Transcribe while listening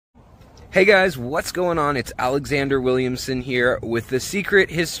Hey guys, what's going on? It's Alexander Williamson here with the secret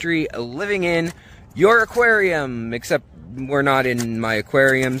history living in your aquarium. Except we're not in my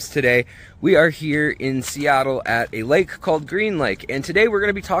aquariums today. We are here in Seattle at a lake called Green Lake, and today we're going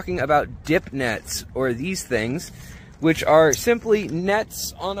to be talking about dip nets, or these things, which are simply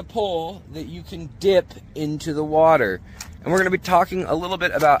nets on a pole that you can dip into the water. And we're going to be talking a little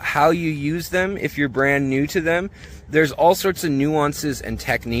bit about how you use them if you're brand new to them. There's all sorts of nuances and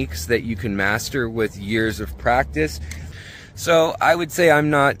techniques that you can master with years of practice. So I would say I'm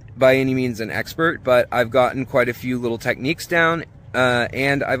not by any means an expert, but I've gotten quite a few little techniques down.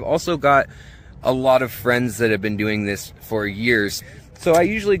 And I've also got a lot of friends that have been doing this for years. So I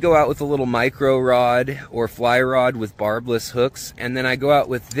usually go out with a little micro rod or fly rod with barbless hooks, and then I go out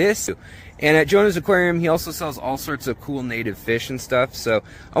with this. And at Jonah's Aquarium, he also sells all sorts of cool native fish and stuff, so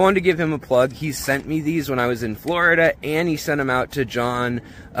I wanted to give him a plug. He sent me these when I was in Florida, and he sent them out to John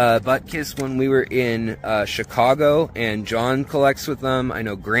Butkiss when we were in Chicago, and John collects with them. I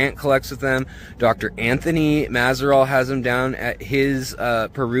know Grant collects with them. Dr. Anthony Mazeral has them down at his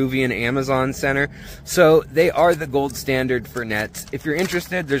Peruvian Amazon Center. So they are the gold standard for nets. If you're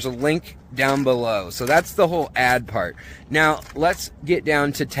interested, there's a link down below. So that's the whole ad part. Now let's get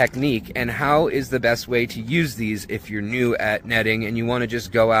down to technique and how is the best way to use these if you're new at netting and you want to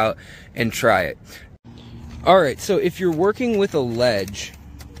just go out and try it. Alright, so if you're working with a ledge,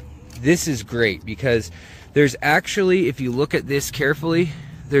 this is great because there's actually, if you look at this carefully,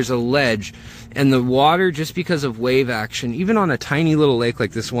 there's a ledge, and the water, just because of wave action, even on a tiny little lake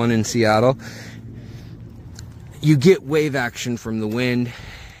like this one in Seattle, you get wave action from the wind.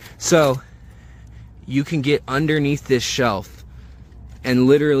 So you can get underneath this shelf and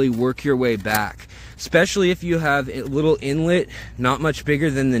literally work your way back. Especially if you have a little inlet, not much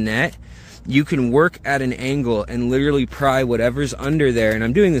bigger than the net, you can work at an angle and literally pry whatever's under there. And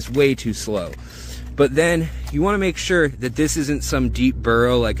I'm doing this way too slow. But then you want to make sure that this isn't some deep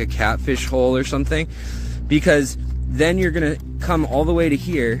burrow like a catfish hole or something, because then you're going to come all the way to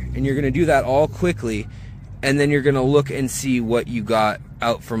here and you're going to do that all quickly. And then you're gonna look and see what you got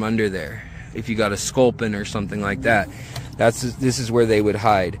out from under there. If you got a sculpin or something like that, this is where they would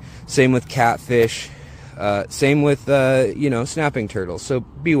hide. Same with catfish, same with you know, snapping turtles. So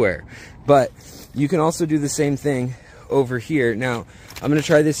beware. But you can also do the same thing over here. Now I'm gonna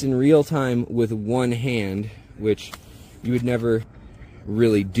try this in real time with one hand, which you would never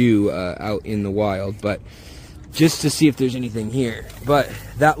really do out in the wild, but just to see if there's anything here. But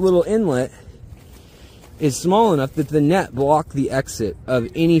that little inlet is small enough that the net blocked the exit of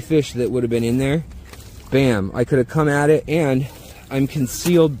any fish that would have been in there. Bam, I could have come at it, and I'm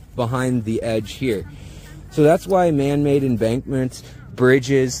concealed behind the edge here. So that's why man-made embankments,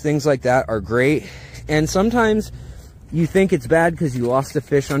 bridges, things like that are great. And sometimes you think it's bad because you lost a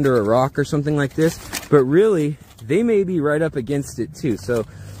fish under a rock or something like this, but really they may be right up against it too. So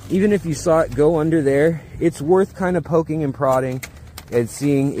even if you saw it go under there, it's worth kind of poking and prodding and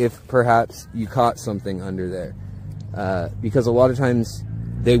seeing if perhaps you caught something under there. Because a lot of times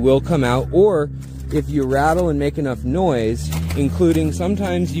they will come out, or if you rattle and make enough noise, including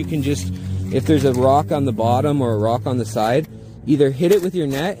sometimes you can just, if there's a rock on the bottom or a rock on the side, either hit it with your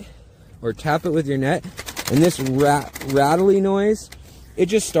net or tap it with your net, and this rattly noise, it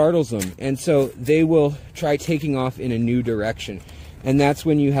just startles them, and so they will try taking off in a new direction. And that's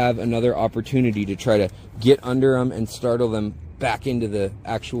when you have another opportunity to try to get under them and startle them back into the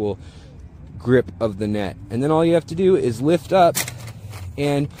actual grip of the net. And then all you have to do is lift up,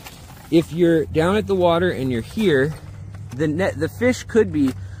 and if you're down at the water and you're here, the fish could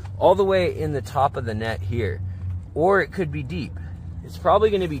be all the way in the top of the net here, or it could be deep. It's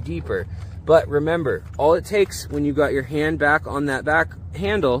probably going to be deeper, but remember, all it takes when you got your hand back on that back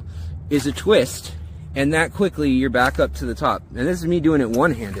handle is a twist, and that quickly you're back up to the top. And this is me doing it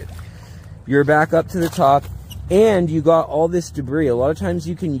one-handed. You're back up to the top, and you got all this debris. A lot of times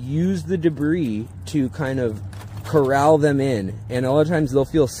you can use the debris to kind of corral them in, and a lot of times they'll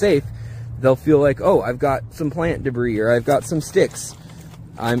feel safe. They'll feel like, oh, I've got some plant debris, or I've got some sticks.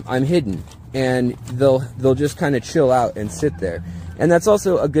 I'm hidden, and they'll just kind of chill out and sit there. And that's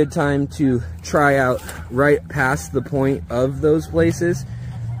also a good time to try out right past the point of those places.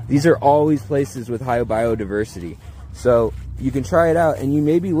 These are always places with high biodiversity. So you can try it out, and you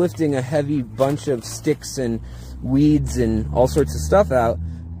may be lifting a heavy bunch of sticks and weeds and all sorts of stuff out,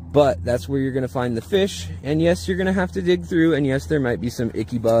 but that's where you're going to find the fish. And yes, you're going to have to dig through, and yes, there might be some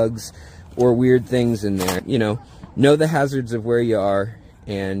icky bugs or weird things in there. You know the hazards of where you are,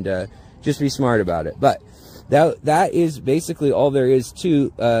 and just be smart about it. But that is basically all there is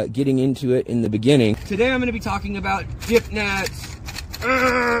to getting into it in the beginning. Today I'm going to be talking about dip nets.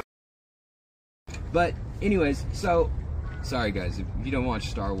 But anyways, so sorry guys, if you don't watch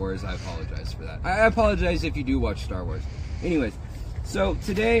Star Wars, I apologize for that. I apologize if you do watch Star Wars. Anyways, so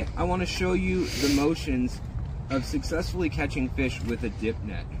today I want to show you the motions of successfully catching fish with a dip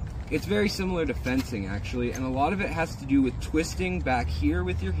net. It's very similar to fencing actually, and a lot of it has to do with twisting back here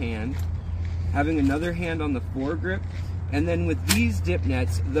with your hand, having another hand on the foregrip, and then with these dip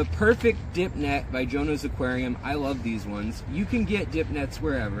nets, the Perfect Dip Net by Jonah's Aquarium, I love these ones. You can get dip nets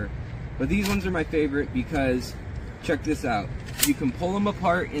wherever, but these ones are my favorite because, check this out, you can pull them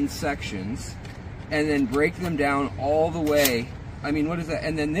apart in sections and then break them down all the way. I mean, what is that?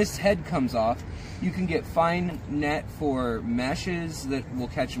 And then this head comes off. You can get fine net for meshes that will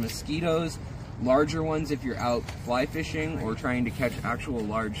catch mosquitoes, larger ones if you're out fly fishing or trying to catch actual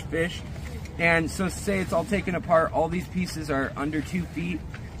large fish. And so say it's all taken apart, all these pieces are under 2 feet,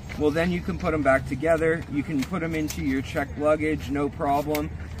 well then you can put them back together. You can put them into your checked luggage, no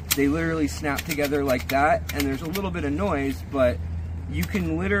problem. They literally snap together like that, and there's a little bit of noise, but you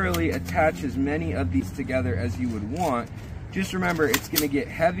can literally attach as many of these together as you would want. Just remember, it's gonna get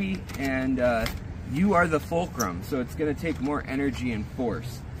heavy, and you are the fulcrum, so it's gonna take more energy and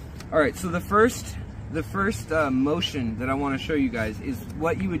force. All right, so the first motion that I want to show you guys is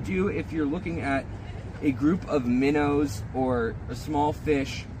what you would do if you're looking at a group of minnows or a small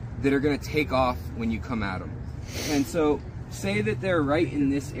fish that are going to take off when you come at them. And so say that they're right in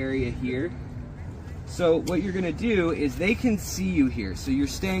this area here. So what you're going to do is they can see you here. So you're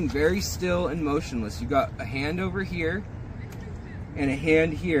staying very still and motionless. You got a hand over here and a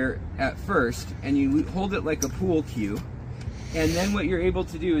hand here at first, and you hold it like a pool cue. And then what you're able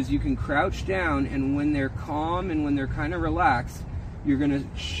to do is you can crouch down, and when they're calm and when they're kind of relaxed, you're gonna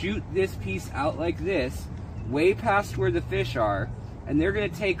shoot this piece out like this, way past where the fish are, and they're gonna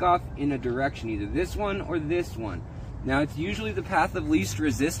take off in a direction, either this one or this one. Now it's usually the path of least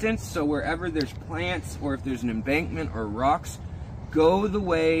resistance, so wherever there's plants or if there's an embankment or rocks, go the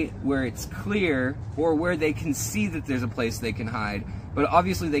way where it's clear or where they can see that there's a place they can hide. But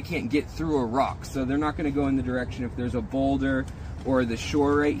obviously they can't get through a rock, so they're not going to go in the direction if there's a boulder or the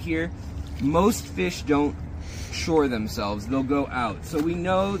shore right here. Most fish don't shore themselves, they'll go out. So we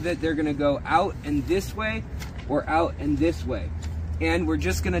know that they're going to go out and this way or out and this way. And we're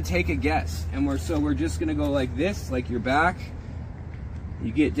just going to take a guess. And we're just going to go like this, like your back.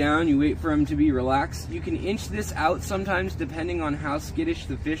 You get down, you wait for them to be relaxed. You can inch this out sometimes depending on how skittish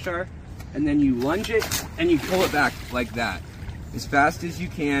the fish are. And then you lunge it and you pull it back like that, as fast as you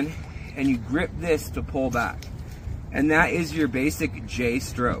can, and you grip this to pull back. And that is your basic J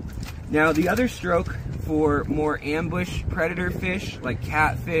stroke. Now the other stroke for more ambush predator fish like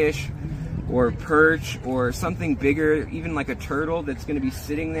catfish or perch or something bigger, even like a turtle that's going to be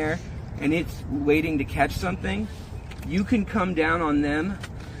sitting there and it's waiting to catch something, you can come down on them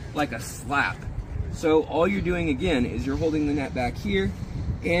like a slap. So all you're doing again is you're holding the net back here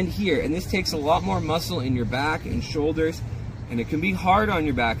and here, and this takes a lot more muscle in your back and shoulders, and it can be hard on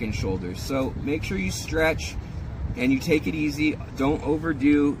your back and shoulders. So make sure you stretch and you take it easy. Don't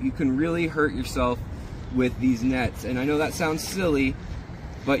overdo. You can really hurt yourself with these nets. And I know that sounds silly,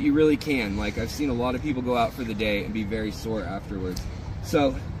 but you really can. Like, I've seen a lot of people go out for the day and be very sore afterwards.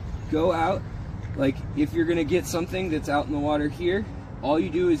 So go out. Like, if you're gonna get something that's out in the water here, all you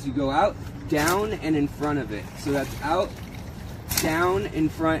do is you go out, down, and in front of it. So that's out, down, in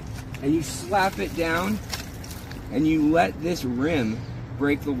front, and you slap it down, and you let this rim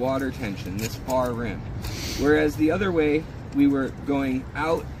break the water tension, this far rim. Whereas the other way, we were going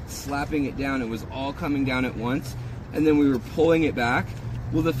out, slapping it down, it was all coming down at once, and then we were pulling it back.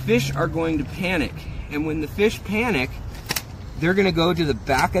 Well, the fish are going to panic, and when the fish panic, they're gonna go to the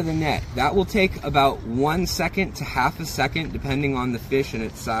back of the net. That will take about 1 second to half a second, depending on the fish and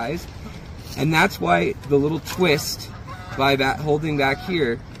its size. And that's why the little twist by holding back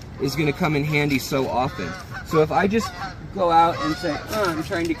here is gonna come in handy so often. So if I just go out and say, I'm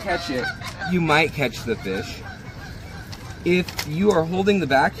trying to catch it, you might catch the fish. If you are holding the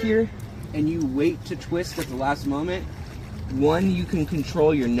back here and you wait to twist at the last moment, one, you can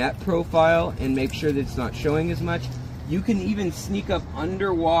control your net profile and make sure that it's not showing as much. You can even sneak up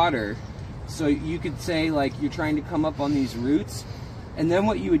underwater. So you could say like you're trying to come up on these roots, and then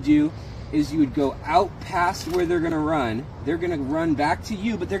what you would do is you would go out past where they're gonna run. They're gonna run back to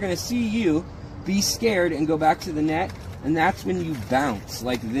you, but they're gonna see you, be scared, and go back to the net, and that's when you bounce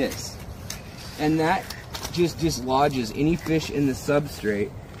like this. And that just dislodges any fish in the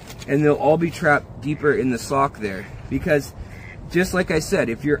substrate, and they'll all be trapped deeper in the sock there. Because just like I said,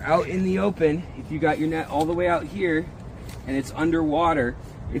 if you're out in the open, if you got your net all the way out here and it's underwater,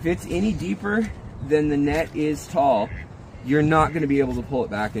 if it's any deeper than the net is tall, you're not going to be able to pull it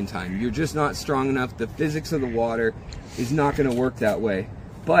back in time. You're just not strong enough. The physics of the water is not going to work that way.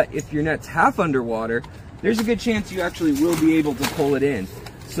 But if your net's half underwater, there's a good chance you actually will be able to pull it in.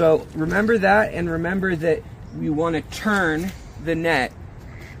 So remember that, and remember that you want to turn the net.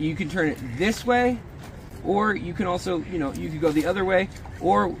 You can turn it this way, or you can also, you can go the other way,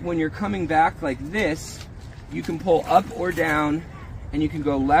 or when you're coming back like this, you can pull up or down, and you can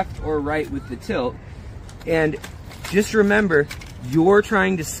go left or right with the tilt. And just remember, you're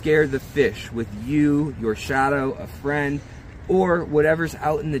trying to scare the fish with you, your shadow, a friend, or whatever's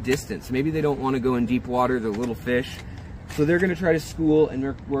out in the distance. Maybe they don't want to go in deep water, they're little fish, so they're going to try to school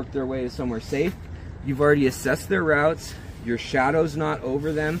and work their way to somewhere safe. You've already assessed their routes, your shadow's not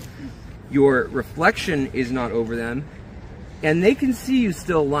over them, your reflection is not over them, and they can see you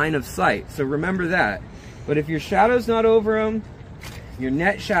still line of sight, so remember that. But if your shadow's not over them, your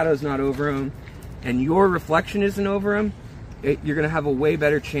net shadow's not over them, and your reflection isn't over them, you're going to have a way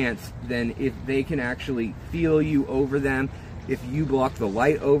better chance than if they can actually feel you over them. If you block the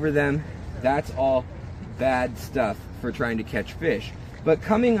light over them, that's all bad stuff for trying to catch fish. But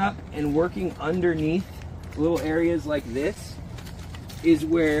coming up and working underneath little areas like this is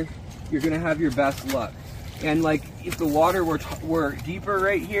where you're going to have your best luck. And like if the water were deeper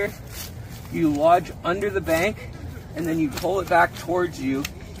right here, you lodge under the bank and then you pull it back towards you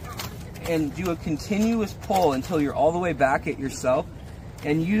and do a continuous pull until you're all the way back at yourself,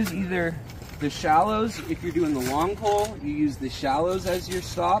 and use either the shallows. If you're doing the long pull, you use the shallows as your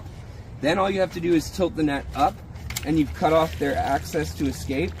stop. Then all you have to do is tilt the net up and you've cut off their access to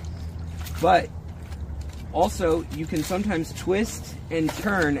escape. But also you can sometimes twist and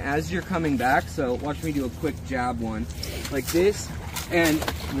turn as you're coming back. So watch me do a quick jab one like this and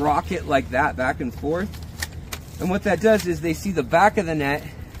rock it like that back and forth. And what that does is they see the back of the net,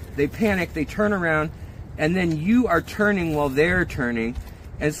 they panic, they turn around, and then you are turning while they're turning,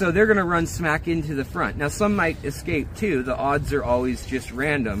 and so they're going to run smack into the front. Now some might escape too, the odds are always just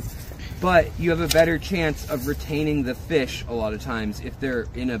random, but you have a better chance of retaining the fish a lot of times if they're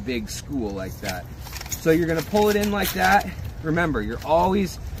in a big school like that. So you're going to pull it in like that. Remember, you're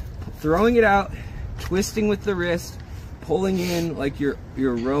always throwing it out, twisting with the wrist, pulling in like you're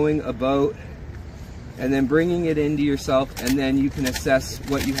rowing a boat, and then bringing it into yourself, and then you can assess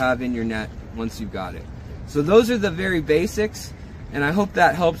what you have in your net once you've got it. So those are the very basics, and I hope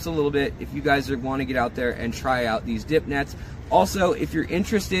that helps a little bit if you guys want to get out there and try out these dip nets. Also, if you're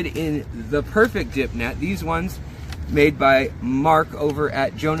interested in the perfect dip net, these ones made by Mark over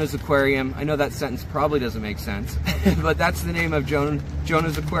at Jonah's Aquarium. I know that sentence probably doesn't make sense, but that's the name of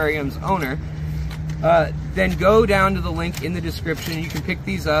Jonah's Aquarium's owner. Then go down to the link in the description. You can pick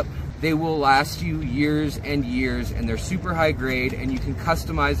these up. They will last you years and years, and they're super high grade, and you can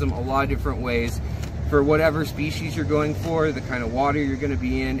customize them a lot of different ways for whatever species you're going for, the kind of water you're going to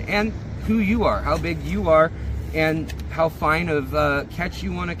be in, and who you are, how big you are, and how fine of catch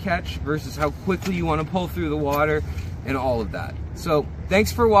you want to catch versus how quickly you want to pull through the water, and all of that. So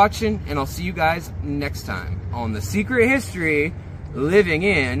thanks for watching, and I'll see you guys next time on The Secret History Living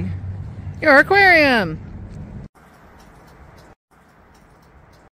in Your Aquarium.